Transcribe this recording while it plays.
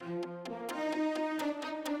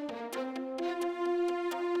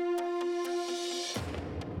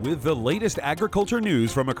With the latest agriculture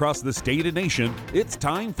news from across the state and nation, it's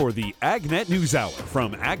time for the AgNet News Hour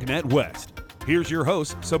from AgNet West. Here's your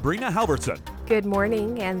host, Sabrina Halvorson. Good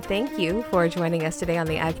morning, and thank you for joining us today on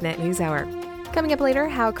the AgNet News Hour. Coming up later,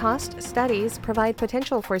 how cost studies provide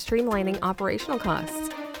potential for streamlining operational costs,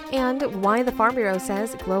 and why the Farm Bureau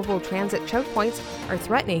says global transit choke points are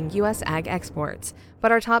threatening U.S. ag exports.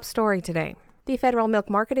 But our top story today. The federal milk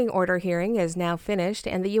marketing order hearing is now finished,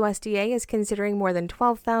 and the USDA is considering more than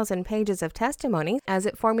 12,000 pages of testimony as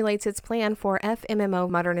it formulates its plan for FMMO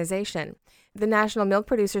modernization. The National Milk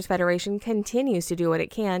Producers Federation continues to do what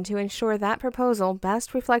it can to ensure that proposal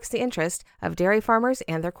best reflects the interest of dairy farmers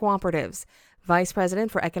and their cooperatives. Vice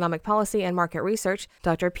President for Economic Policy and Market Research,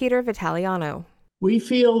 Dr. Peter Vitaliano. We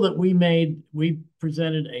feel that we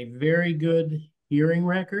presented a very good hearing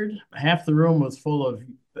record. Half the room was full of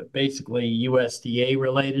basically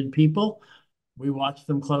USDA-related people. We watched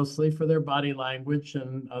them closely for their body language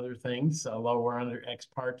and other things, although we're under ex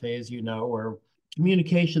parte, as you know, where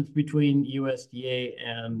communications between USDA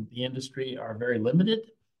and the industry are very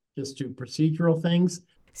limited, just to procedural things.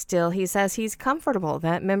 Still, he says he's comfortable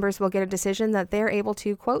that members will get a decision that they're able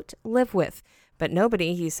to, quote, live with. But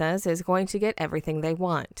nobody, he says, is going to get everything they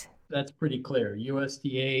want. That's pretty clear.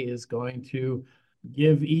 USDA is going to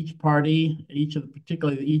give each party,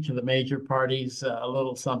 particularly each of the major parties, a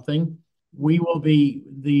little something. We will be,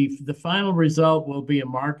 the final result will be a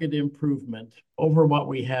market improvement over what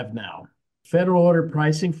we have now. Federal order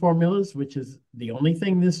pricing formulas, which is the only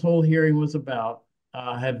thing this whole hearing was about,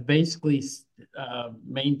 have basically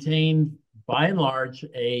maintained, by and large,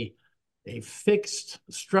 a fixed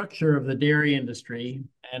structure of the dairy industry.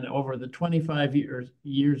 And over the 25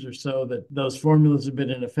 years or so that those formulas have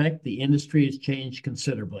been in effect, the industry has changed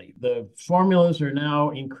considerably. The formulas are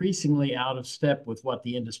now increasingly out of step with what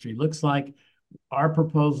the industry looks like. Our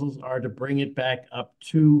proposals are to bring it back up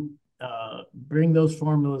to bring those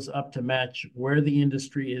formulas up to match where the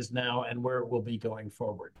industry is now and where it will be going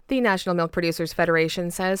forward. The National Milk Producers Federation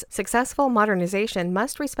says successful modernization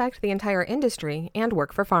must respect the entire industry and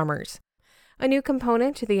work for farmers. A new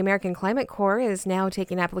component to the American Climate Corps is now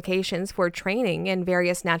taking applications for training in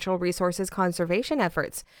various natural resources conservation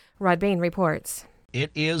efforts. Rod Bain reports. It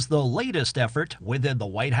is the latest effort within the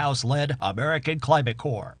White House-led American Climate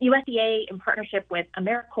Corps. USDA, in partnership with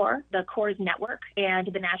AmeriCorps, the Corps network, and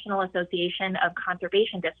the National Association of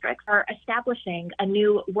Conservation Districts, are establishing a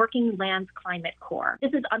new Working Lands Climate Corps.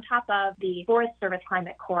 This is on top of the Forest Service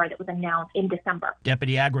Climate Corps that was announced in December.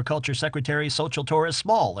 Deputy Agriculture Secretary Xochitl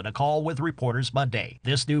Torres-Small in a call with reporters Monday.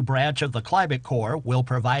 This new branch of the Climate Corps will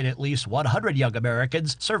provide at least 100 young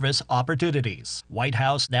Americans service opportunities. White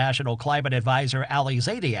House National Climate Advisor Ali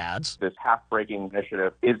Zaidi adds, this half-breaking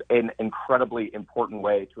initiative is an incredibly important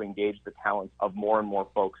way to engage the talents of more and more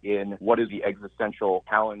folks in what is the existential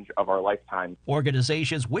challenge of our lifetime.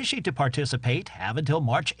 Organizations wishing to participate have until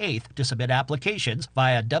March 8th to submit applications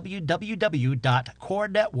via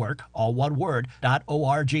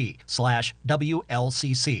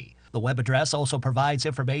www.corenetwork.org/WLCC. The web address also provides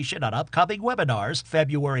information on upcoming webinars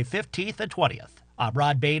February 15th and 20th. I'm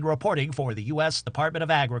Rod Bain reporting for the U.S. Department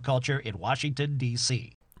of Agriculture in Washington,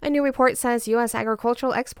 D.C. A new report says U.S.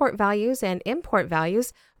 agricultural export values and import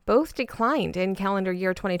values both declined in calendar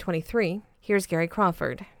year 2023. Here's Gary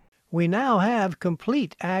Crawford. We now have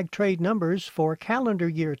complete ag trade numbers for calendar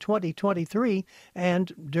year 2023,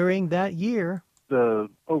 and during that year, the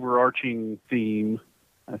overarching theme,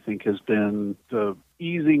 I think, has been the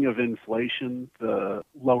easing of inflation, the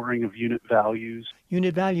lowering of unit values.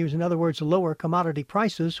 Unit values, in other words, lower commodity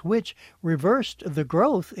prices, which reversed the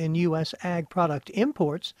growth in U.S. ag product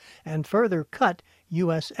imports and further cut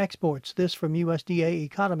U.S. exports. This from USDA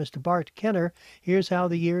economist Bart Kenner. Here's how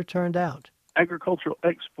the year turned out. Agricultural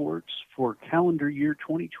exports for calendar year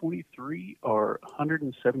 2023 are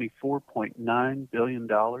 $174.9 billion.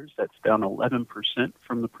 That's down 11%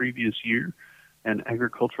 from the previous year. And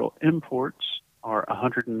agricultural imports are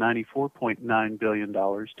 $194.9 billion, down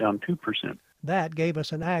 2%. That gave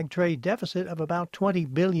us an ag trade deficit of about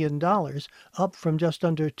 $20 billion, up from just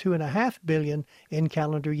under $2.5 billion in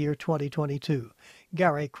calendar year 2022.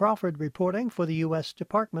 Gary Crawford reporting for the U.S.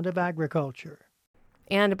 Department of Agriculture.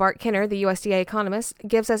 And Bart Kenner, the USDA economist,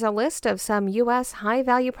 gives us a list of some U.S.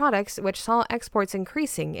 high-value products which saw exports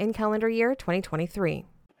increasing in calendar year 2023.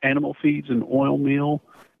 Animal feeds and oil meal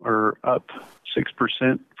are up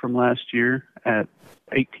 6% from last year at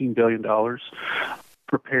 $18 billion.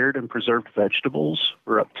 Prepared and preserved vegetables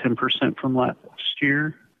were up 10% from last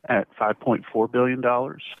year at $5.4 billion.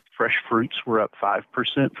 Fresh fruits were up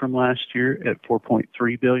 5% from last year at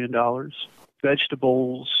 $4.3 billion.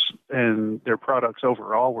 Vegetables and their products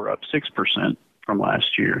overall were up 6%. from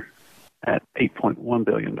last year at $8.1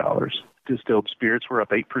 billion. Distilled spirits were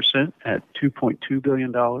up 8% at $2.2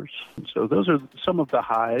 billion. So those are some of the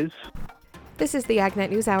highs. This is the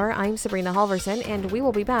AgNet News Hour. I'm Sabrina Halvorson, and we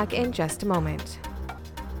will be back in just a moment.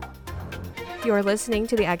 You're listening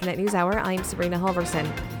to the AgNet News Hour. I'm Sabrina Halvorson.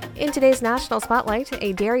 In today's National Spotlight,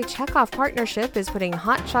 a dairy checkoff partnership is putting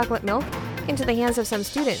hot chocolate milk into the hands of some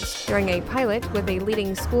students during a pilot with a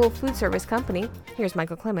leading school food service company. Here's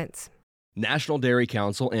Michael Clements. National Dairy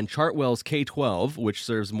Council and Chartwell's K-12, which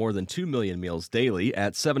serves more than 2 million meals daily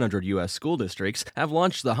at 700 U.S. school districts, have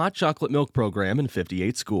launched the Hot Chocolate Milk Program in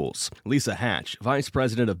 58 schools. Lisa Hatch, Vice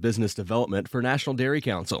President of Business Development for National Dairy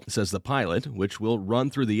Council, says the pilot, which will run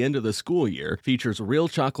through the end of the school year, features real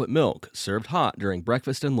chocolate milk served hot during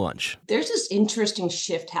breakfast and lunch. There's this interesting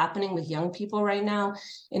shift happening with young people right now,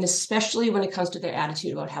 and especially when it comes to their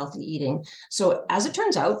attitude about healthy eating. So as it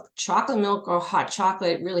turns out, chocolate milk or hot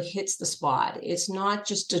chocolate really hits the spot. It's not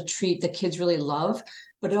just a treat that kids really love,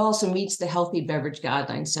 but it also meets the healthy beverage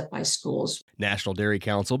guidelines set by schools. National Dairy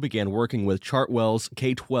Council began working with Chartwell's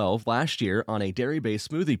K-12 last year on a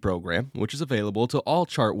dairy-based smoothie program, which is available to all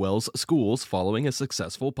Chartwell's schools following a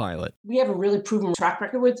successful pilot. We have a really proven track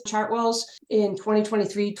record with Chartwell's. In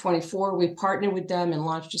 2023-24, we partnered with them and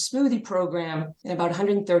launched a smoothie program in about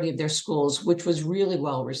 130 of their schools, which was really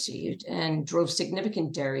well received and drove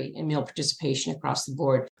significant dairy and meal participation across the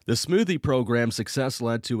board. The smoothie program success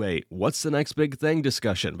led to a "what's the next big thing"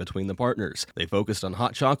 discussion between the partners. They focused on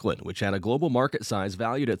hot chocolate, which had a global market size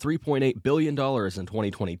valued at $3.8 billion in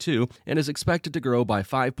 2022 and is expected to grow by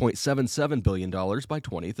 $5.77 billion by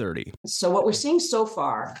 2030. So what we're seeing so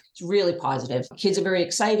far is really positive. Kids are very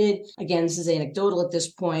excited. Again, this is anecdotal at this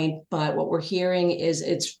point, but what we're hearing is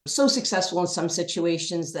it's so successful in some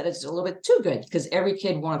situations that it's a little bit too good because every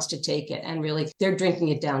kid wants to take it and really they're drinking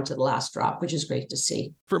it down to the last drop, which is great to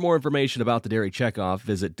see. For more information about the Dairy Checkoff,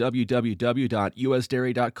 visit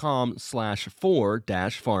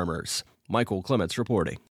www.usdairy.com/for-farmers. Michael Clements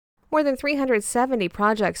reporting. More than 370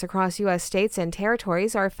 projects across U.S. states and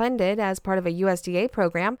territories are funded as part of a USDA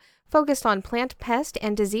program focused on plant pest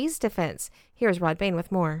and disease defense. Here's Rod Bain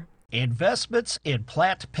with more. Investments in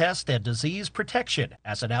plant pest and disease protection,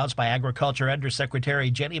 as announced by Agriculture Undersecretary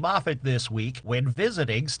Jenny Moffitt this week when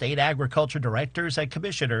visiting state agriculture directors and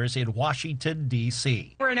commissioners in Washington,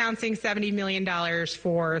 D.C. We're announcing $70 million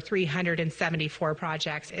for 374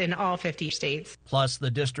 projects in all 50 states. Plus the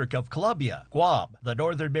District of Columbia, Guam, the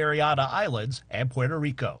Northern Mariana Islands, and Puerto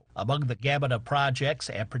Rico. Among the gamut of projects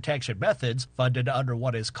and protection methods funded under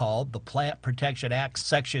what is called the Plant Protection Act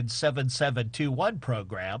Section 7721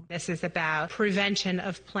 program. This is about prevention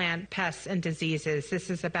of plant pests and diseases. This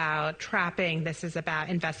is about trapping. This is about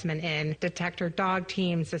investment in detector dog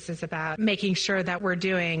teams. This is about making sure that we're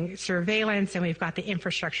doing surveillance and we've got the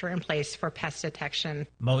infrastructure in place for pest detection.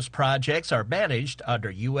 Most projects are managed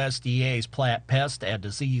under USDA's Plant Pest and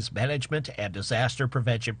Disease Management and Disaster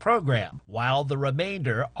Prevention Program, while the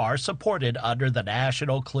remainder are supported under the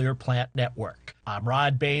National Clear Plant Network. I'm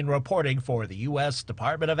Rod Bain reporting for the U.S.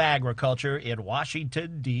 Department of Agriculture in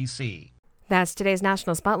Washington, D.C. That's today's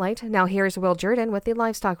National Spotlight. Now here's Will Jordan with the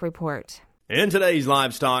Livestock Report. In today's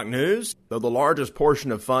livestock news, though the largest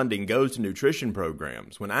portion of funding goes to nutrition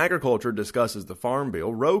programs, when agriculture discusses the Farm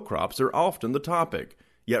Bill, row crops are often the topic.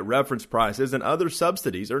 Yet reference prices and other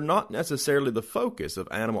subsidies are not necessarily the focus of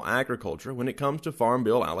animal agriculture when it comes to Farm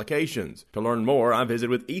Bill allocations. To learn more, I visit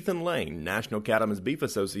with Ethan Lane, National Cattlemen's Beef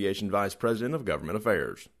Association Vice President of Government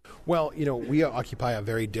Affairs. Well, we occupy a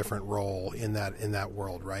very different role in that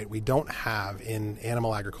world, right? We don't have in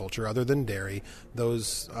animal agriculture, other than dairy,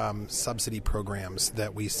 those subsidy programs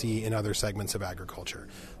that we see in other segments of agriculture.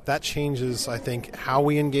 That changes, I think, how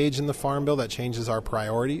we engage in the Farm Bill. That changes our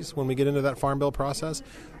priorities when we get into that Farm Bill process.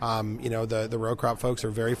 The row crop folks are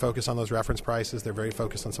very focused on those reference prices. They're very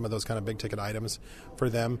focused on some of those kind of big ticket items for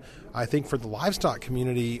them. I think for the livestock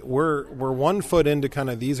community, we're one foot into kind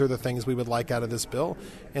of these are the things we would like out of this bill,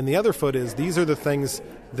 and the other foot is these are the things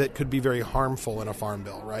that could be very harmful in a Farm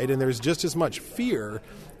Bill, right? And there's just as much fear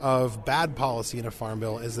of bad policy in a Farm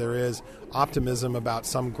Bill as there is optimism about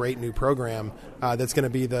some great new program that's going to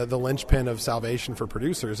be the linchpin of salvation for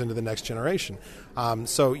producers into the next generation.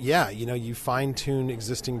 You fine-tune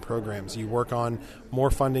existing programs. You work on more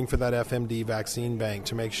funding for that FMD vaccine bank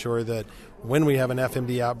to make sure that when we have an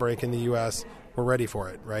FMD outbreak in the U.S., we're ready for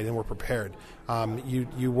it, right, and we're prepared.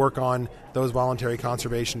 You work on those voluntary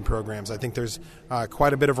conservation programs. I think there's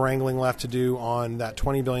quite a bit of wrangling left to do on that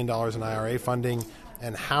 $20 billion in IRA funding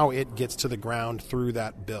and how it gets to the ground through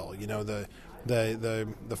that bill. The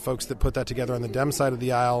folks that put that together on the Dem side of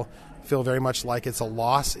the aisle feel very much like it's a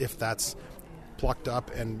loss if that's plucked up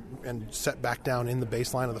and set back down in the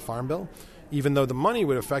baseline of the Farm Bill. Even though the money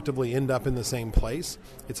would effectively end up in the same place,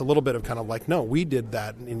 it's a little bit of kind of like, no, we did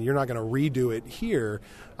that, and you're not going to redo it here.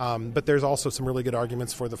 But there's also some really good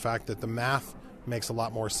arguments for the fact that the math makes a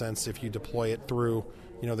lot more sense if you deploy it through,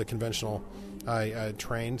 the conventional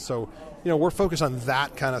train. So, we're focused on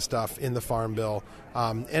that kind of stuff in the Farm Bill,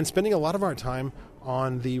 and spending a lot of our time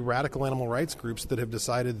on the radical animal rights groups that have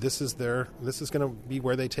decided this is going to be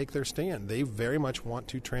where they take their stand. They very much want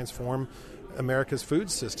to transform America's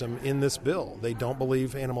food system in this bill. They don't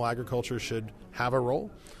believe animal agriculture should have a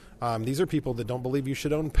role. These are people that don't believe you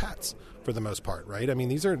should own pets for the most part, right? I mean,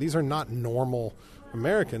 these are not normal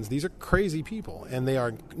Americans. These are crazy people, and they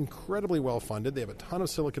are incredibly well funded. They have a ton of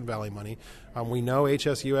Silicon Valley money. We know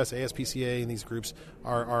HSUS, ASPCA, and these groups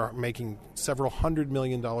are making several $100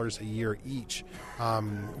 million a year each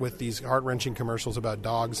with these heart-wrenching commercials about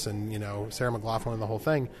dogs and, Sarah McLachlan and the whole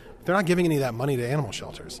thing. They're not giving any of that money to animal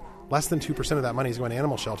shelters. Less than 2% of that money is going to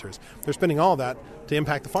animal shelters. They're spending all of that to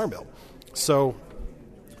impact the Farm Bill. So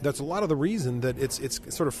that's a lot of the reason that it's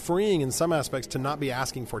sort of freeing in some aspects to not be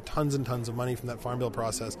asking for tons and tons of money from that Farm Bill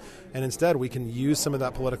process. And instead, we can use some of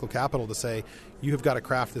that political capital to say, you have got to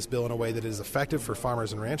craft this bill in a way that is effective for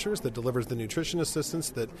farmers and ranchers, that delivers the nutrition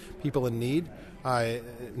assistance that people in need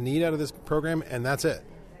out of this program, and that's it.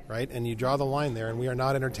 Right? And you draw the line there, and we are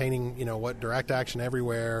not entertaining, what Direct Action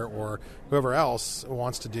Everywhere or whoever else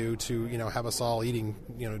wants to do to, have us all eating,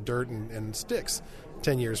 dirt and sticks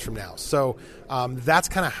 10 years from now. So that's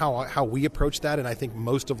kind of how we approach that, and I think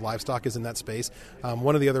most of livestock is in that space.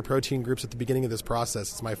 One of the other protein groups at the beginning of this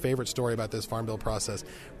process, it's my favorite story about this Farm Bill process.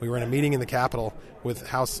 We were in a meeting in the Capitol with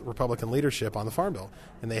House Republican leadership on the Farm Bill,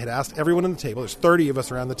 and they had asked everyone on the table, there's 30 of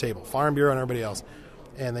us around the table, Farm Bureau and everybody else,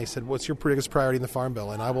 and they said, what's your biggest priority in the Farm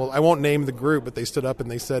Bill? And I won't name the group, but they stood up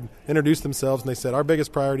and they said, introduced themselves, and they said, our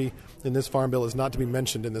biggest priority in this Farm Bill is not to be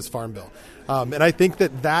mentioned in this Farm Bill. And I think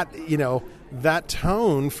that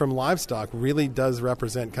tone from livestock really does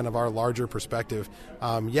represent kind of our larger perspective.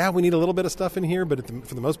 We need a little bit of stuff in here, but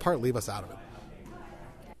for the most part, leave us out of it.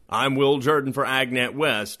 I'm Will Jordan for AgNet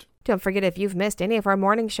West. Don't forget, if you've missed any of our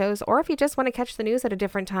morning shows or if you just want to catch the news at a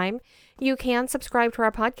different time, you can subscribe to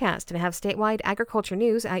our podcast and have statewide agriculture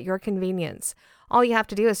news at your convenience. All you have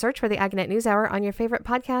to do is search for the AgNet News Hour on your favorite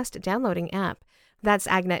podcast downloading app. That's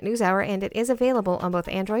AgNet News Hour, and it is available on both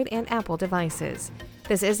Android and Apple devices.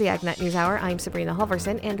 This is the AgNet News Hour. I'm Sabrina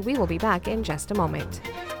Halvorson, and we will be back in just a moment.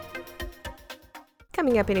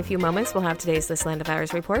 Coming up in a few moments, we'll have today's This Land of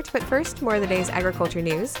Ours report, but first, more of the day's agriculture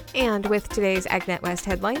news. And with today's AgNet West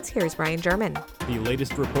headlines, here's Brian German. The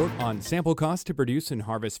latest report on sample costs to produce and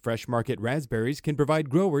harvest fresh market raspberries can provide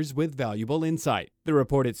growers with valuable insight. The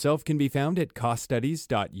report itself can be found at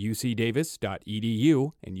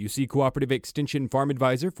coststudies.ucdavis.edu, and UC Cooperative Extension Farm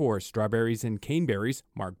Advisor for strawberries and caneberries,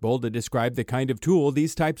 Mark Bolda, described the kind of tool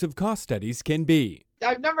these types of cost studies can be.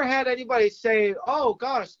 I've never had anybody say, oh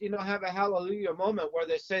gosh, have a hallelujah moment where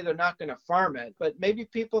they say they're not going to farm it. But maybe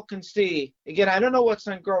people can see, again, I don't know what's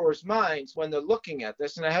on growers' minds when they're looking at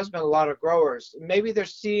this, and there has been a lot of growers. Maybe they're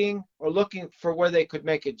seeing or looking for where they could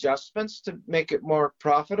make adjustments to make it more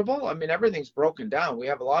profitable. I mean, everything's broken down. We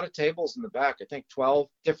have a lot of tables in the back, I think 12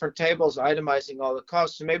 different tables itemizing all the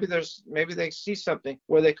costs. So maybe they see something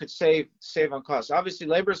where they could save on costs. Obviously,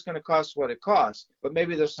 labor is going to cost what it costs, but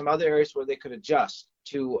maybe there's some other areas where they could adjust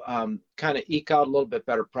to kind of eke out a little bit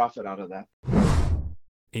better profit out of that.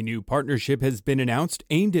 A new partnership has been announced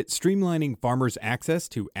aimed at streamlining farmers' access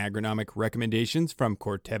to agronomic recommendations from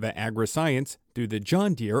Corteva AgriScience through the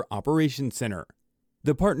John Deere Operations Center.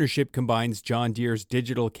 The partnership combines John Deere's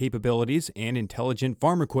digital capabilities and intelligent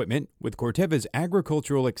farm equipment with Corteva's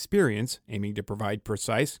agricultural experience, aiming to provide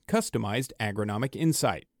precise, customized agronomic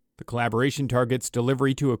insight. The collaboration targets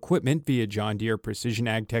delivery to equipment via John Deere Precision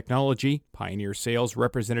Ag Technology, Pioneer sales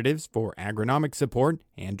representatives for agronomic support,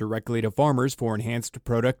 and directly to farmers for enhanced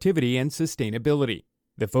productivity and sustainability.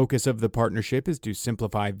 The focus of the partnership is to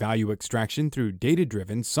simplify value extraction through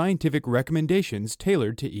data-driven scientific recommendations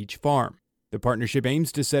tailored to each farm. The partnership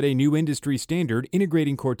aims to set a new industry standard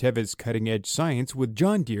integrating Corteva's cutting-edge science with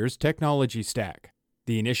John Deere's technology stack.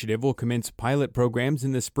 The initiative will commence pilot programs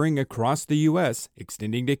in the spring across the U.S.,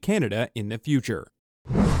 extending to Canada in the future.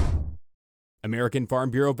 American Farm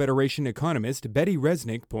Bureau Federation economist Betty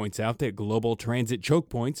Resnick points out that global transit choke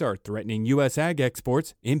points are threatening U.S. ag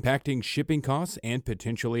exports, impacting shipping costs, and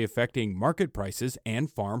potentially affecting market prices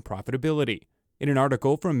and farm profitability. In an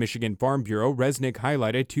article from Michigan Farm Bureau, Resnick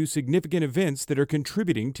highlighted two significant events that are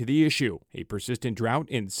contributing to the issue: a persistent drought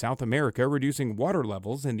in South America reducing water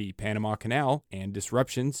levels in the Panama Canal, and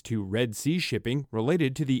disruptions to Red Sea shipping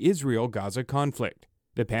related to the Israel-Gaza conflict.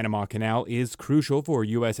 The Panama Canal is crucial for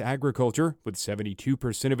U.S. agriculture, with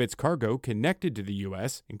 72% of its cargo connected to the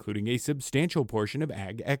U.S., including a substantial portion of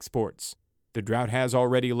ag exports. The drought has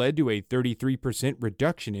already led to a 33%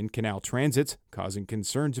 reduction in canal transits, causing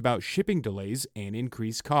concerns about shipping delays and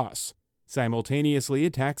increased costs. Simultaneously,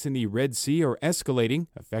 attacks in the Red Sea are escalating,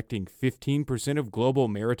 affecting 15% of global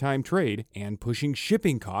maritime trade and pushing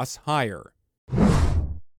shipping costs higher.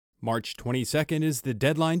 March 22nd is the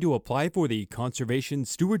deadline to apply for the Conservation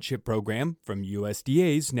Stewardship Program from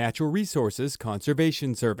USDA's Natural Resources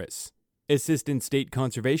Conservation Service. Assistant State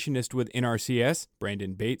Conservationist with NRCS,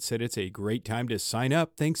 Brandon Bates, said it's a great time to sign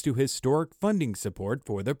up thanks to historic funding support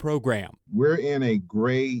for the program. We're in a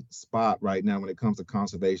great spot right now when it comes to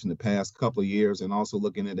conservation the past couple of years and also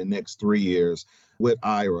looking at the next 3 years with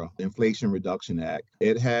IRA, Inflation Reduction Act.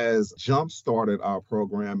 It has jump-started our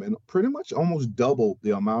program and pretty much almost doubled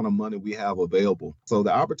the amount of money we have available. So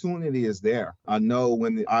the opportunity is there. I know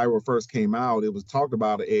when the IRA first came out, it was talked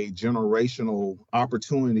about a generational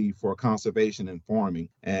opportunity for conservation and farming.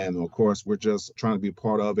 And of course, we're just trying to be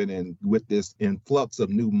part of it. And with this influx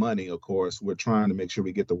of new money, of course, we're trying to make sure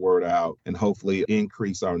we get the word out and hopefully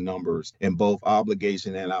increase our numbers in both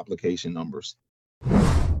obligation and application numbers.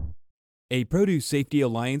 A Produce Safety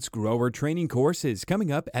Alliance grower training course is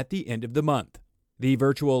coming up at the end of the month. The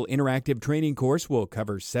virtual interactive training course will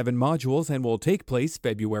cover 7 modules and will take place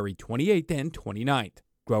February 28th and 29th.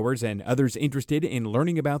 Growers and others interested in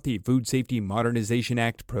learning about the Food Safety Modernization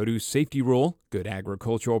Act Produce Safety Rule, good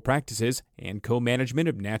agricultural practices, and co-management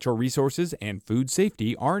of natural resources and food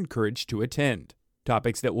safety are encouraged to attend.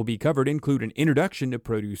 Topics that will be covered include an introduction to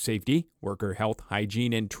produce safety, worker health,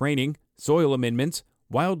 hygiene and training, soil amendments,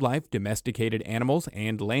 wildlife, domesticated animals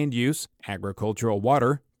and land use, agricultural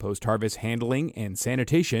water, post-harvest handling and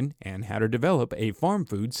sanitation, and how to develop a farm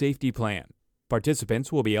food safety plan.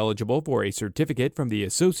 Participants will be eligible for a certificate from the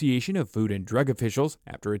Association of Food and Drug Officials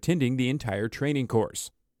after attending the entire training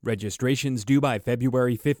course. Registration's due by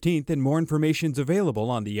February 15th and more information is available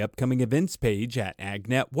on the upcoming events page at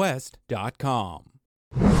agnetwest.com.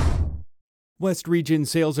 West Region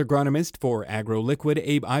Sales Agronomist for AgroLiquid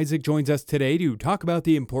Abe Isaac joins us today to talk about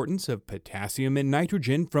the importance of potassium and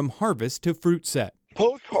nitrogen from harvest to fruit set.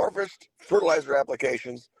 Post-harvest fertilizer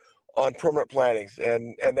applications on permanent plantings,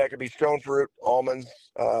 and that could be stone fruit, almonds,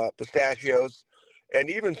 pistachios, and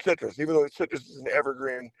even citrus, even though citrus is an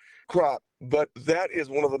evergreen crop. But that is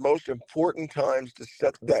one of the most important times to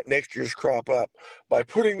set that next year's crop up by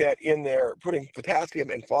putting that in there, putting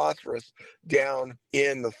potassium and phosphorus down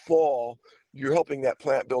in the fall. You're helping that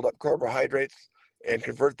plant build up carbohydrates and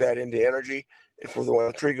convert that into energy for when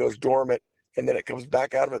the tree goes dormant and then it comes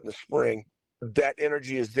back out of it in the spring. That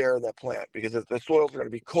energy is there in that plant because if the soils are going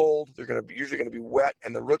to be cold, they're going to be usually going to be wet,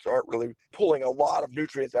 and the roots aren't really pulling a lot of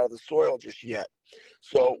nutrients out of the soil just yet.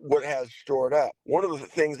 So what has stored up? One of the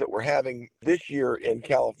things that we're having this year in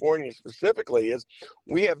California specifically is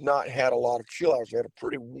we have not had a lot of chill outs. We had a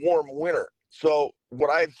pretty warm winter. So what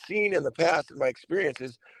I've seen in the past in my experience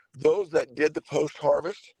is those that did the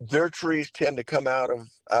post-harvest, their trees tend to come out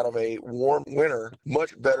of a warm winter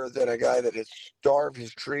much better than a guy that has starved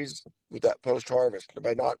his trees with that post-harvest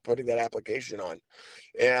by not putting that application on.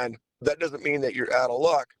 And that doesn't mean that you're out of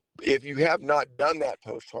luck. If you have not done that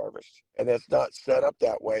post-harvest and that's not set up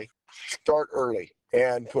that way, start early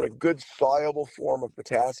and put a good soluble form of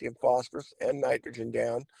potassium, phosphorus, and nitrogen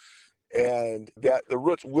down, and that the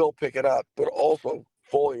roots will pick it up, but also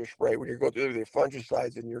foliar spray when you're going through their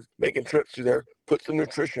fungicides and you're making trips through there, put some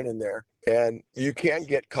nutrition in there, and you can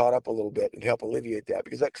get caught up a little bit and help alleviate that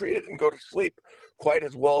because that tree didn't go to sleep quite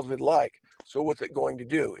as well as we'd like. So what's it going to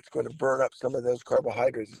do? It's going to burn up some of those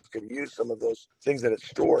carbohydrates. It's going to use some of those things that it's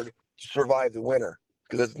stored to survive the winter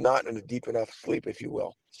because it's not in a deep enough sleep, if you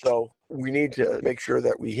will. So we need to make sure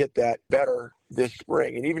that we hit that better this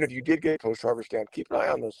spring. And even if you did get post-harvest down, keep an eye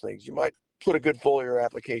on those things. You might put a good foliar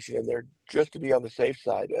application in there just to be on the safe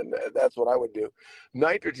side, and that's what I would do.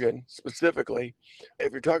 Nitrogen, specifically,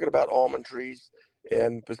 if you're talking about almond trees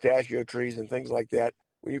and pistachio trees and things like that,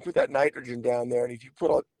 when you put that nitrogen down there, and if you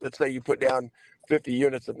put, let's say you put down 50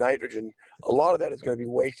 units of nitrogen, a lot of that is going to be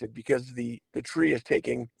wasted because the tree is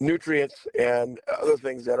taking nutrients and other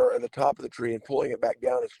things that are at the top of the tree and pulling it back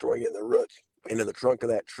down and storing it in the roots and in the trunk of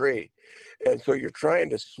that tree. And so you're trying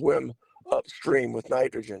to swim upstream with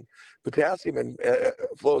nitrogen. Potassium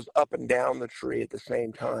flows up and down the tree at the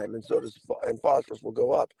same time, and so does and phosphorus will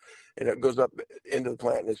go up, and it goes up into the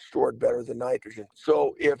plant and is stored better than nitrogen.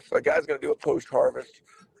 So if a guy's going to do a post-harvest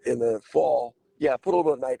in the fall, yeah, put a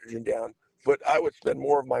little bit of nitrogen down, but I would spend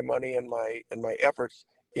more of my money and my efforts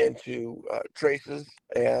into traces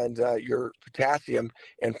and your potassium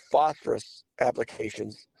and phosphorus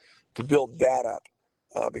applications to build that up.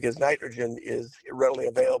 Because nitrogen is readily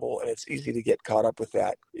available and it's easy to get caught up with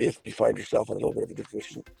that if you find yourself in a little bit of a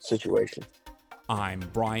deficient situation. I'm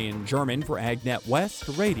Brian German for AgNet West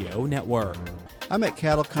Radio Network. I'm at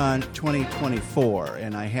CattleCon 2024,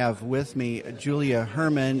 and I have with me Julia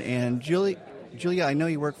Herman. And Julia, I know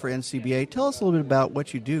you work for NCBA. Tell us a little bit about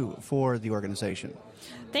what you do for the organization.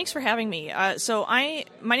 Thanks for having me. My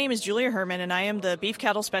name is Julia Herman, and I am the beef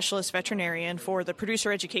cattle specialist veterinarian for the producer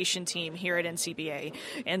education team here at NCBA.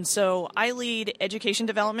 And so I lead education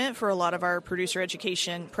development for a lot of our producer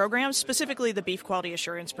education programs, specifically the beef quality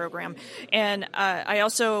assurance program. And I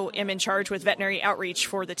also am in charge with veterinary outreach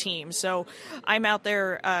for the team. So I'm out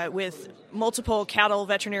there with multiple cattle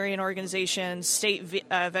veterinarian organizations, state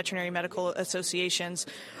veterinary medical associations,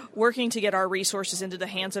 working to get our resources into the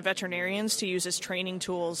hands of veterinarians to use as training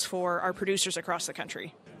tools for our producers across the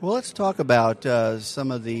country. Well, let's talk about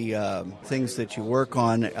some of the things that you work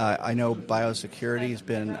on. I know biosecurity has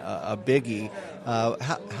been a biggie.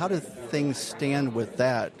 How do things stand with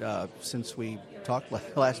that since we talked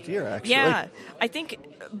last year, actually? Yeah, I think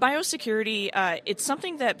biosecurity, it's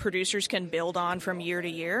something that producers can build on from year to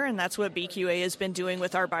year, and that's what BQA has been doing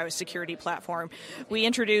with our biosecurity platform. We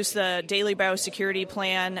introduced the daily biosecurity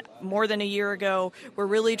plan more than a year ago. We're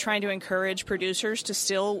really trying to encourage producers to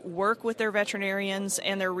still work with their veterinarians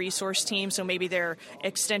and their resource team, so maybe their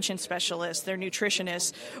extension specialists, their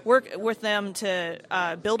nutritionists, work with them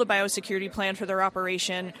to build a biosecurity plan for their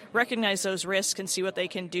operation, recognize those risks, and see what they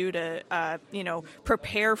can do to,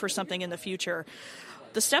 prepare for something in the future.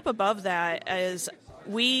 The step above that is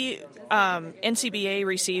NCBA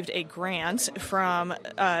received a grant from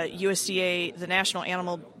USDA, the National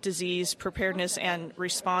Animal Disease Preparedness and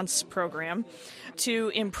Response Program, to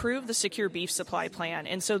improve the secure beef supply plan.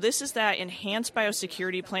 And so this is that enhanced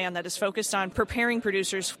biosecurity plan that is focused on preparing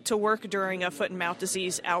producers to work during a foot and mouth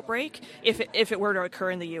disease outbreak if it were to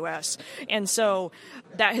occur in the U.S. And so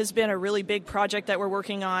that has been a really big project that we're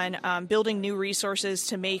working on, building new resources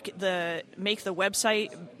to make the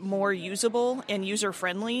website more usable and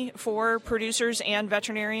user-friendly for producers and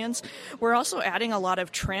veterinarians. We're also adding a lot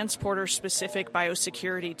of transporter-specific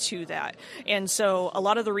biosecurity to that. And so a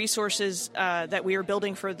lot of the resources that we are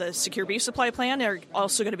building for the secure beef supply plan are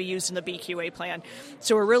also going to be used in the BQA plan.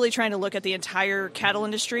 So we're really trying to look at the entire cattle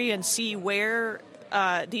industry and see where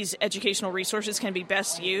these educational resources can be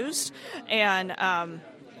best used and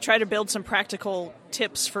try to build some practical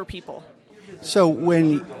tips for people. So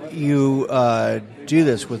when you do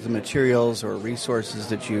this with the materials or resources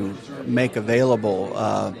that you make available,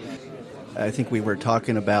 I think we were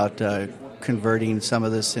talking about converting some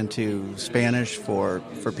of this into Spanish for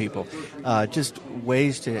people, just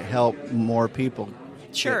ways to help more people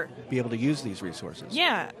be able to use these resources.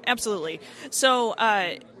 Yeah, absolutely. So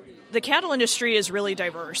the cattle industry is really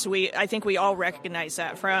diverse. I think we all recognize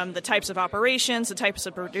that, from the types of operations, the types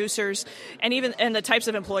of producers, and the types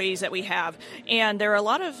of employees that we have. And there are a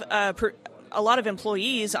lot of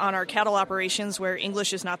employees on our cattle operations where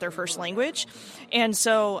English is not their first language. And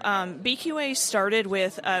so BQA started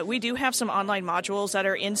with, we do have some online modules that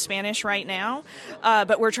are in Spanish right now,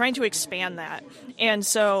 but we're trying to expand that. And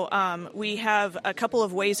so we have a couple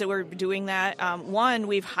of ways that we're doing that. One,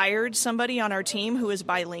 we've hired somebody on our team who is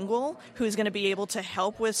bilingual, who's going to be able to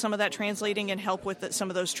help with some of that translating and help with some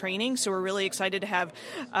of those trainings. So we're really excited to have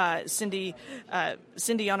Cindy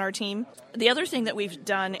on our team. The other thing that we've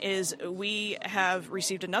done is we have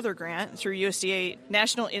received another grant through USDA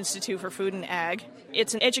National Institute for Food and Ag.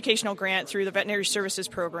 It's an educational grant through the Veterinary Services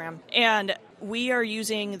Program, and we are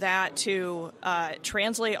using that to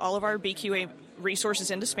translate all of our BQA resources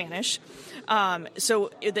into Spanish.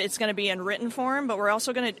 So it's going to be in written form, but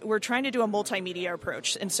we're trying to do a multimedia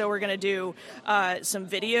approach, and so we're going to do some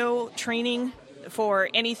video training for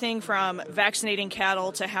anything from vaccinating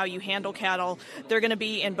cattle to how you handle cattle. They're going to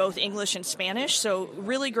be in both English and Spanish, so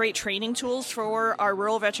really great training tools for our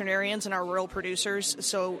rural veterinarians and our rural producers,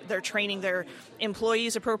 so they're training their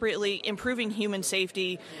employees appropriately, improving human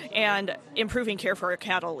safety, and improving care for our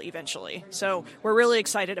cattle eventually. So we're really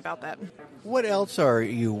excited about that. What else are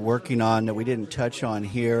you working on that we didn't touch on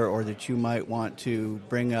here, or that you might want to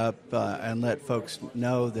bring up and let folks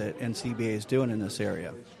know that NCBA is doing in this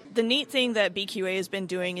area? The neat thing that BQA has been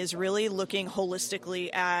doing is really looking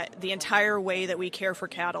holistically at the entire way that we care for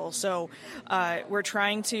cattle. So we're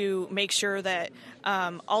trying to make sure that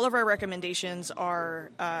all of our recommendations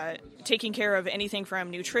are taking care of anything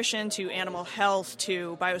from nutrition to animal health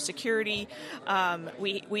to biosecurity.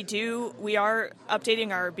 We are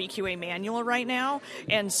updating our BQA manual right now,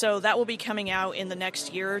 and so that will be coming out in the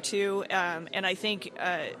next year or two. And I think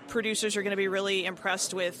producers are going to be really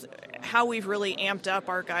impressed with how we've really amped up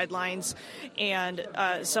our guidelines and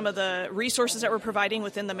some of the resources that we're providing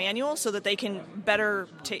within the manual so that they can better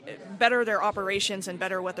their operations and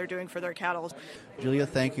better what they're doing for their cattle. Julia,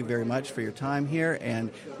 thank you very much for your time here,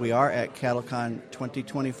 and we are at CattleCon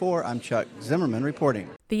 2024. I'm Chuck Zimmerman reporting.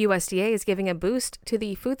 The USDA is giving a boost to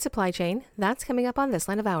the food supply chain. That's coming up on this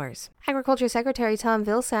line of ours. Agriculture Secretary Tom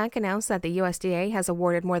Vilsack announced that the USDA has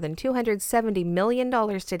awarded more than $270 million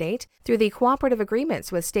to date through the cooperative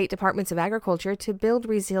agreements with state departments of agriculture to build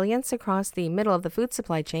resilience across the middle of the food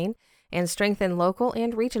supply chain and strengthen local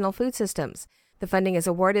and regional food systems. The funding is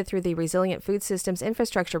awarded through the Resilient Food Systems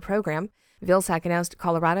Infrastructure Program. Vilsack announced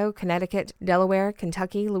Colorado, Connecticut, Delaware,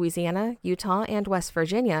 Kentucky, Louisiana, Utah, and West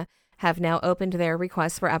Virginia have now opened their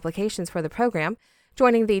requests for applications for the program,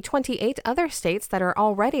 joining the 28 other states that are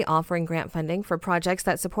already offering grant funding for projects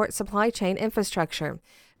that support supply chain infrastructure.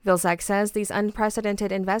 Vilsack says these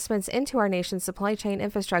unprecedented investments into our nation's supply chain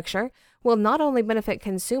infrastructure will not only benefit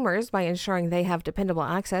consumers by ensuring they have dependable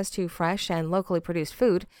access to fresh and locally produced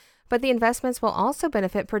food, but the investments will also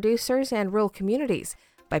benefit producers and rural communities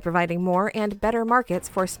by providing more and better markets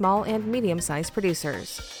for small and medium-sized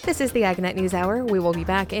producers. This is the AgNet News Hour. We will be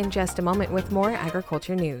back in just a moment with more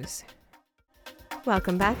agriculture news.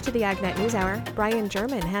 Welcome back to the AgNet News Hour. Brian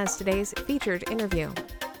German has today's featured interview.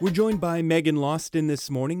 We're joined by Megan Loston this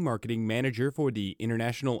morning, marketing manager for the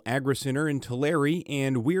International Agri-Center in Tulare,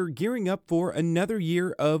 and we're gearing up for another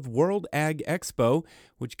year of World Ag Expo,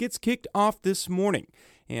 which gets kicked off this morning.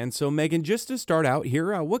 And so, Megan, just to start out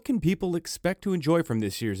here, what can people expect to enjoy from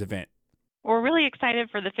this year's event? We're really excited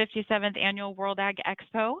for the 57th Annual World Ag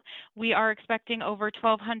Expo. We are expecting over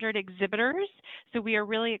 1,200 exhibitors, so we are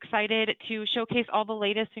really excited to showcase all the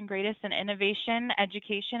latest and greatest in innovation,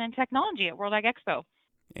 education, and technology at World Ag Expo.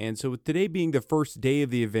 And so with today being the first day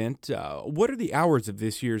of the event, what are the hours of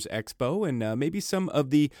this year's expo and maybe some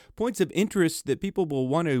of the points of interest that people will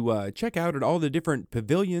want to check out at all the different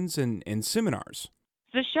pavilions and seminars?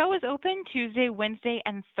 The show is open Tuesday, Wednesday,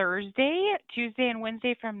 and Thursday. Tuesday and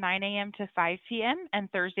Wednesday from 9 a.m. to 5 p.m.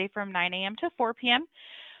 and Thursday from 9 a.m. to 4 p.m.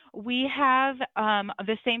 We have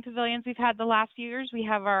the same pavilions we've had the last few years. We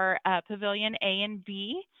have our Pavilion A and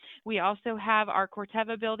B. We also have our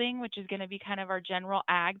Corteva building, which is going to be kind of our general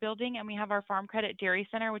ag building. And we have our Farm Credit Dairy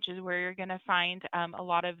Center, which is where you're going to find a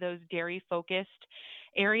lot of those dairy-focused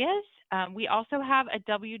areas. We also have a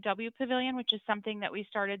WW Pavilion, which is something that we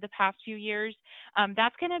started the past few years.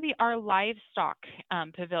 That's going to be our livestock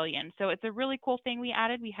pavilion. So it's a really cool thing we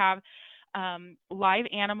added. We have live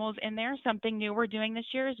animals in there. Something new we're doing this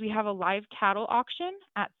year is we have a live cattle auction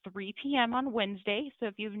at 3 p.m. on Wednesday. So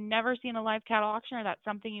if you've never seen a live cattle auction or that's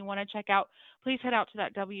something you want to check out, please head out to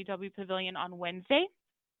that WW Pavilion on Wednesday.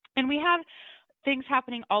 And we have things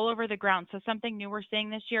happening all over the ground. So something new we're seeing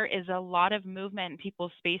this year is a lot of movement in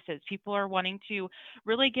people's spaces. People are wanting to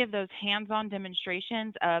really give those hands-on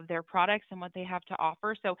demonstrations of their products and what they have to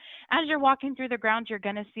offer. So as you're walking through the grounds, you're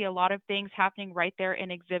going to see a lot of things happening right there in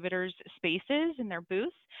exhibitors' spaces in their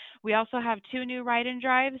booths. We also have 2 new ride and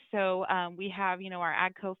drives. So we have, our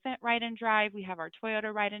AGCO Fendt ride and drive. We have our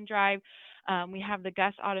Toyota ride and drive. We have the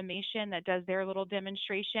Gus Automation that does their little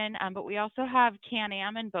demonstration, but we also have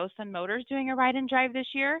Can-Am and Bosun Motors doing a ride and drive this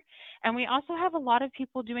year. And we also have a lot of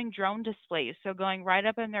people doing drone displays, so going right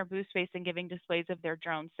up in their booth space and giving displays of their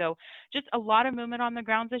drones. So just a lot of movement on the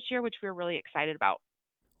grounds this year, which we're really excited about.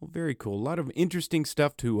 Well, very cool. A lot of interesting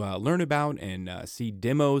stuff to learn about and see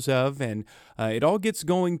demos of. And it all gets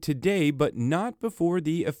going today, but not before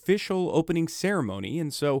the official opening ceremony.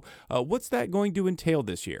 And so what's that going to entail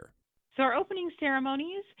this year? So our opening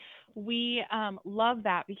ceremonies, we love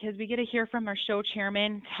that because we get to hear from our show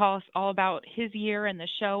chairman, tell us all about his year and the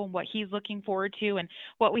show and what he's looking forward to and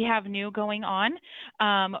what we have new going on.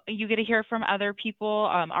 You get to hear from other people,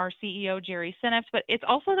 our CEO, Jerry Seneff, but it's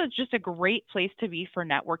also just a great place to be for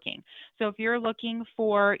networking. So if you're looking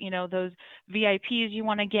for, those VIPs you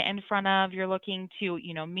want to get in front of, you're looking to,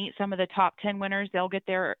 meet some of the top 10 winners, they'll get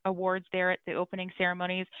their awards there at the opening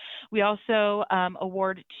ceremonies. We also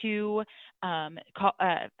award 2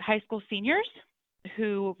 high school seniors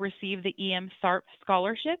who receive the EM SARP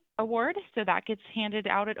Scholarship Award. So that gets handed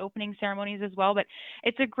out at opening ceremonies as well. But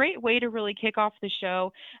it's a great way to really kick off the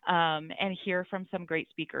show and hear from some great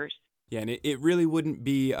speakers. Yeah, and it really wouldn't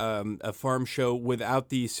be a farm show without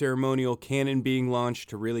the ceremonial cannon being launched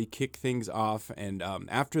to really kick things off. And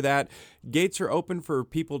after that, gates are open for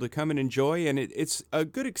people to come and enjoy, and it's a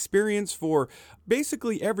good experience for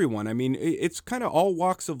basically everyone. I mean, it's kind of all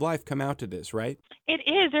walks of life come out to this, right? It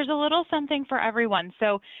is. There's a little something for everyone.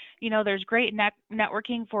 So, there's great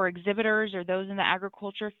networking for exhibitors or those in the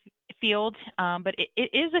agriculture field, but it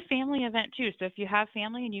is a family event too. So if you have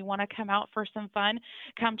family and you want to come out for some fun,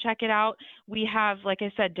 come check it out. We have, like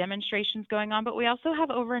I said, demonstrations going on, but we also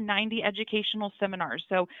have over 90 educational seminars.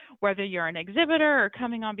 So whether you're an exhibitor or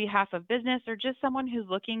coming on behalf of business or just someone who's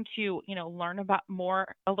looking to, learn about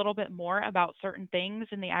a little bit more about certain things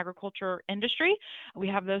in the agriculture industry, we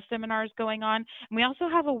have those seminars going on. And we also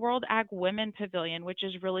have a World Ag Women Pavilion, which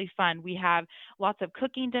is really fun. We have lots of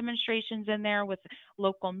cooking demonstrations in there with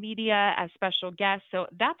local media as special guests. So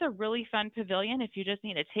that's a really fun pavilion if you just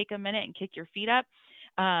need to take a minute and kick your feet up,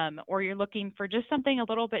 or you're looking for just something a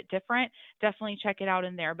little bit different, definitely check it out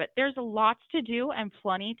in there. But there's lots to do and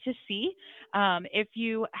plenty to see. If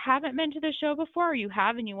you haven't been to the show before, or you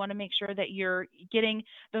have and you want to make sure that you're getting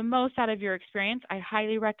the most out of your experience, I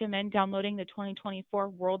highly recommend downloading the 2024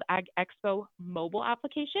 World Ag Expo mobile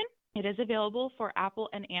application. It is available for Apple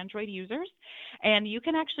and Android users, and you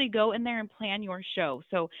can actually go in there and plan your show.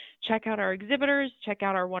 So check out our exhibitors, check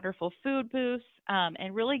out our wonderful food booths,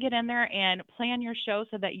 and really get in there and plan your show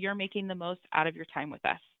so that you're making the most out of your time with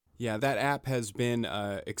us. Yeah, that app has been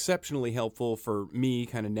exceptionally helpful for me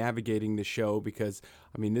kind of navigating the show because,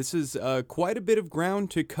 this is quite a bit of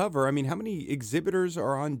ground to cover. How many exhibitors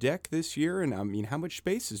are on deck this year? And, how much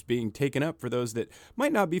space is being taken up for those that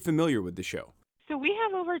might not be familiar with the show? So we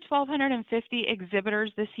have over 1,250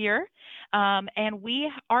 exhibitors this year, and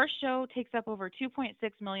our show takes up over 2.6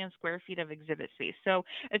 million square feet of exhibit space. So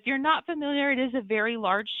if you're not familiar, it is a very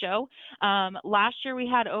large show. Last year we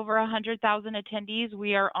had over 100,000 attendees.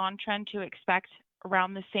 We are on trend to expect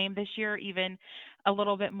around the same this year, even a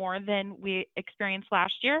little bit more than we experienced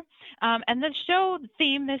last year. And the show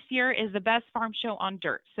theme this year is the best farm show on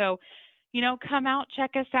dirt. So come out,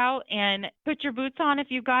 check us out, and put your boots on if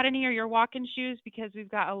you've got any or your walking shoes because we've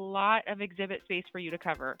got a lot of exhibit space for you to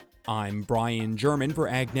cover. I'm Brian German for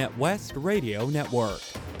AgNet West Radio Network.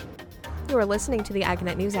 You are listening to the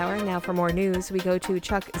AgNet News Hour. Now for more news, we go to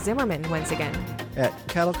Chuck Zimmerman once again. At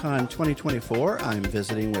CattleCon 2024, I'm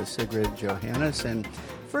visiting with Sigrid Johannes. And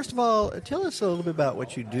first of all, tell us a little bit about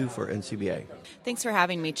what you do for NCBA. Thanks for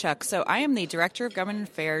having me, Chuck. So I am the Director of Government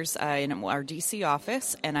Affairs in our D.C.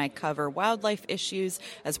 office, and I cover wildlife issues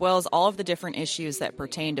as well as all of the different issues that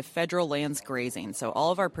pertain to federal lands grazing. So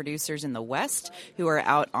all of our producers in the West who are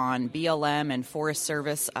out on BLM and Forest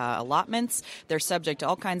Service allotments, they're subject to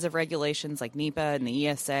all kinds of regulations like NEPA and the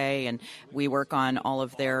ESA, and we work on all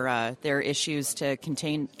of their issues to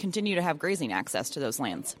continue to have grazing access to those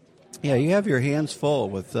lands. Yeah, you have your hands full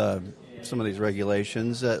with some of these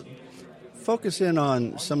regulations. Focus in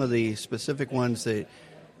on some of the specific ones that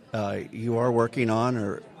you are working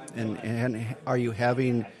on, and are you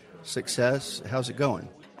having success? How's it going?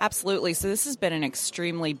 Absolutely. So this has been an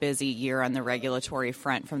extremely busy year on the regulatory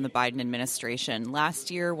front from the Biden administration. Last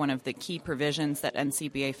year, one of the key provisions that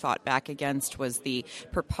NCBA fought back against was the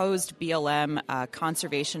proposed BLM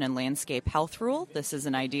Conservation and Landscape Health Rule. This is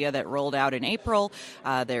an idea that rolled out in April.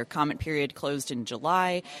 Their comment period closed in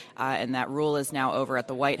July, and that rule is now over at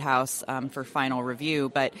the White House for final review.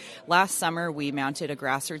 But last summer, we mounted a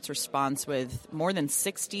grassroots response with more than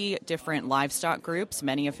 60 different livestock groups,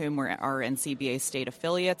 many of whom were our NCBA state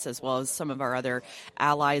affiliates, as well as some of our other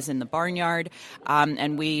allies in the barnyard.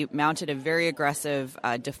 And we mounted a very aggressive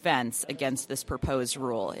defense against this proposed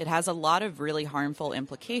rule. It has a lot of really harmful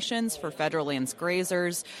implications for federal lands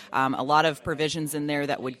grazers, a lot of provisions in there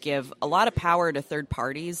that would give a lot of power to third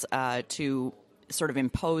parties to sort of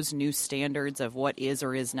impose new standards of what is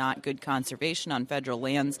or is not good conservation on federal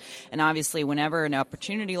lands. And obviously, whenever an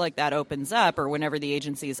opportunity like that opens up, or whenever the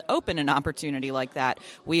agencies open an opportunity like that,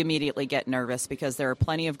 we immediately get nervous because there are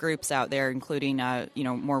plenty of groups out there, including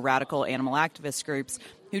more radical animal activist groups,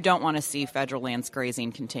 who don't want to see federal lands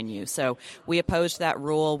grazing continue. So we opposed that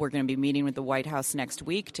rule. We're going to be meeting with the White House next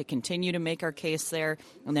week to continue to make our case there.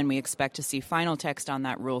 And then we expect to see final text on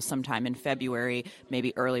that rule sometime in February,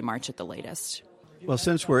 maybe early March at the latest. Well,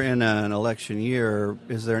 since we're in an election year,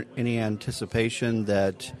 is there any anticipation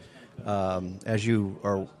that as you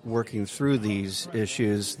are working through these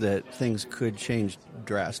issues that things could change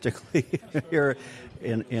drastically here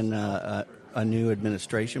in a new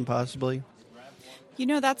administration possibly?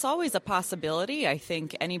 That's always a possibility. I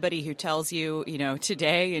think anybody who tells you,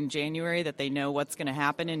 today in January that they know what's going to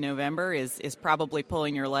happen in November is probably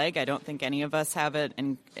pulling your leg. I don't think any of us have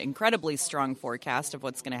an incredibly strong forecast of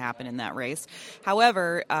what's going to happen in that race.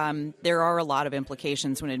 However, there are a lot of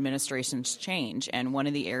implications when administrations change, and one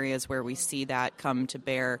of the areas where we see that come to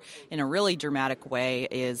bear in a really dramatic way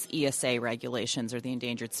is ESA regulations, or the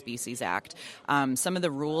Endangered Species Act. Some of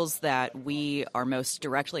the rules that we are most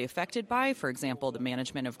directly affected by, for example, the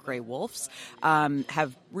management of gray wolves,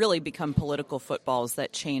 have really become political footballs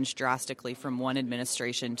that change drastically from one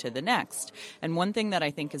administration to the next. And one thing that I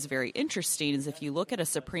think is very interesting is if you look at a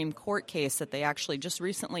Supreme Court case that they actually just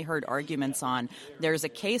recently heard arguments on, there's a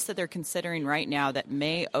case that they're considering right now that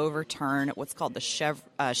may overturn what's called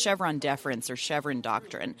the Chevron deference or Chevron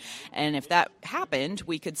doctrine. And if that happened,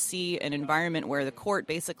 we could see an environment where the court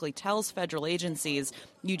basically tells federal agencies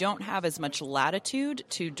you don't have as much latitude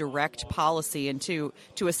to direct policy and to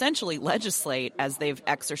essentially legislate as they've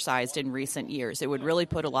exercised in recent years. It would really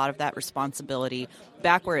put a lot of that responsibility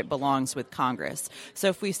back where it belongs with Congress. So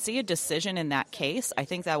if we see a decision in that case, I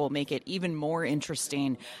think that will make it even more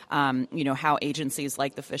interesting, how agencies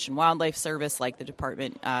like the Fish and Wildlife Service, like the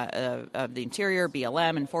Department of the Interior,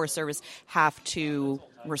 BLM, and Forest Service have to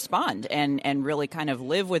respond and really kind of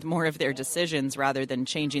live with more of their decisions rather than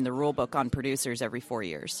changing the rule book on producers every 4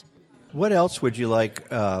 years. What else would you like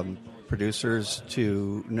producers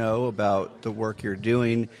to know about the work you're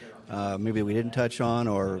doing, maybe we didn't touch on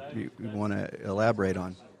or you want to elaborate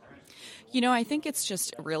on? I think it's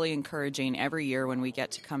just really encouraging every year when we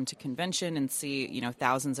get to come to convention and see,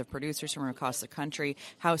 thousands of producers from across the country,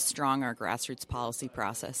 how strong our grassroots policy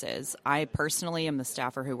process is. I personally am the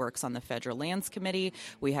staffer who works on the Federal Lands Committee.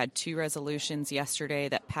 We had 2 resolutions yesterday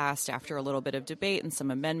that passed after a little bit of debate and some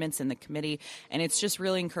amendments in the committee, and it's just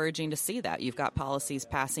really encouraging to see that. You've got policies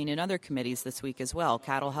passing in other committees this week as well,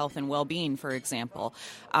 cattle health and well-being, for example.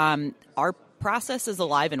 Our process is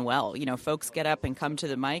alive and well. Folks get up and come to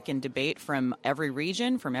the mic and debate from every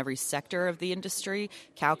region, from every sector of the industry,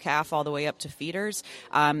 cow-calf all the way up to feeders.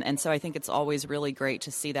 And so I think it's always really great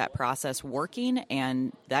to see that process working,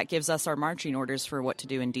 and that gives us our marching orders for what to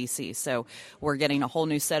do in D.C. So we're getting a whole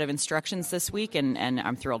new set of instructions this week, and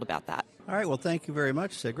I'm thrilled about that. All right. Well, thank you very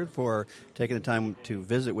much, Sigrid, for taking the time to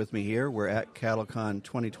visit with me here. We're at CattleCon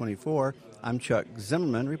 2024. I'm Chuck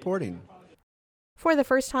Zimmerman reporting. For the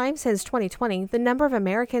first time since 2020, the number of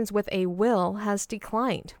Americans with a will has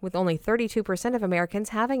declined, with only 32% of Americans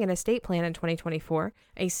having an estate plan in 2024,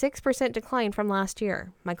 a 6% decline from last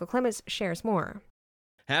year. Michael Clements shares more.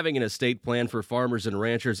 Having an estate plan for farmers and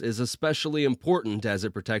ranchers is especially important as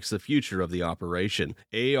it protects the future of the operation.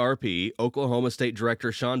 AARP Oklahoma State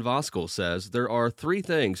Director Sean Voskuhl says there are 3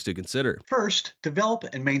 things to consider. First, develop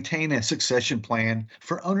and maintain a succession plan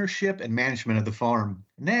for ownership and management of the farm.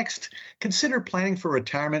 Next, consider planning for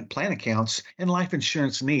retirement plan accounts and life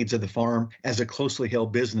insurance needs of the farm as a closely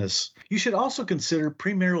held business. You should also consider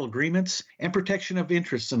premarital agreements and protection of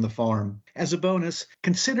interests in the farm. As a bonus,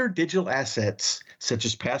 consider digital assets, such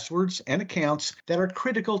as passwords and accounts that are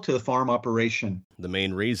critical to the farm operation. The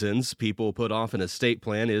main reasons people put off an estate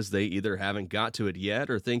plan is they either haven't got to it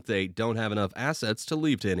yet or think they don't have enough assets to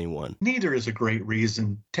leave to anyone. Neither is a great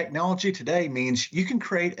reason. Technology today means you can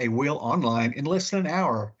create a will online in less than an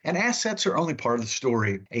hour, and assets are only part of the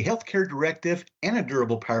story. A healthcare directive and a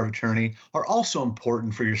durable power of attorney are also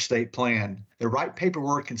important for your estate plan. The right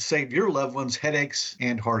paperwork can save your loved ones headaches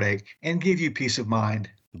and heartache and give you peace of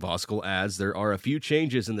mind. Voskuhl adds there are a few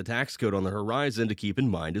changes in the tax code on the horizon to keep in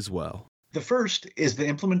mind as well. The first is the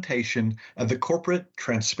implementation of the Corporate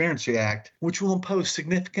Transparency Act, which will impose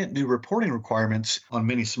significant new reporting requirements on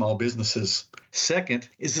many small businesses. Second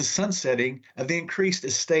is the sunsetting of the increased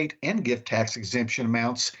estate and gift tax exemption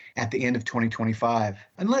amounts at the end of 2025.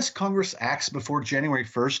 Unless Congress acts before January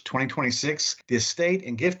 1st, 2026, the estate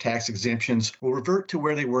and gift tax exemptions will revert to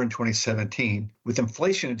where they were in 2017. With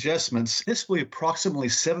inflation adjustments, this will be approximately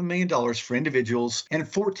 $7 million for individuals and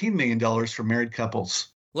 $14 million for married couples.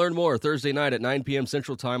 Learn more Thursday night at 9 p.m.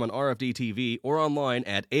 Central Time on RFD TV or online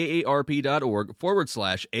at aarp.org/AARP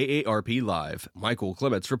Live. Michael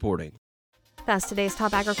Clements reporting. That's today's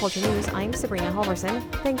top agriculture news. I'm Sabrina Halvorson.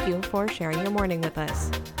 Thank you for sharing your morning with us.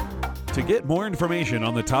 To get more information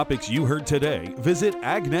on the topics you heard today, visit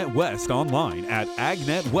AgNet West online at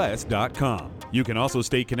agnetwest.com. You can also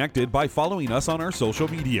stay connected by following us on our social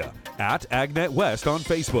media at AgNet West on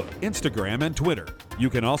Facebook, Instagram, and Twitter. You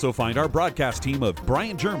can also find our broadcast team of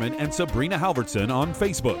Brian German and Sabrina Halvorson on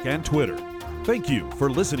Facebook and Twitter. Thank you for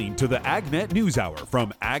listening to the AgNet News Hour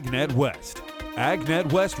from AgNet West.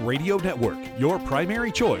 AgNet West Radio Network, your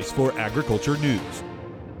primary choice for agriculture news.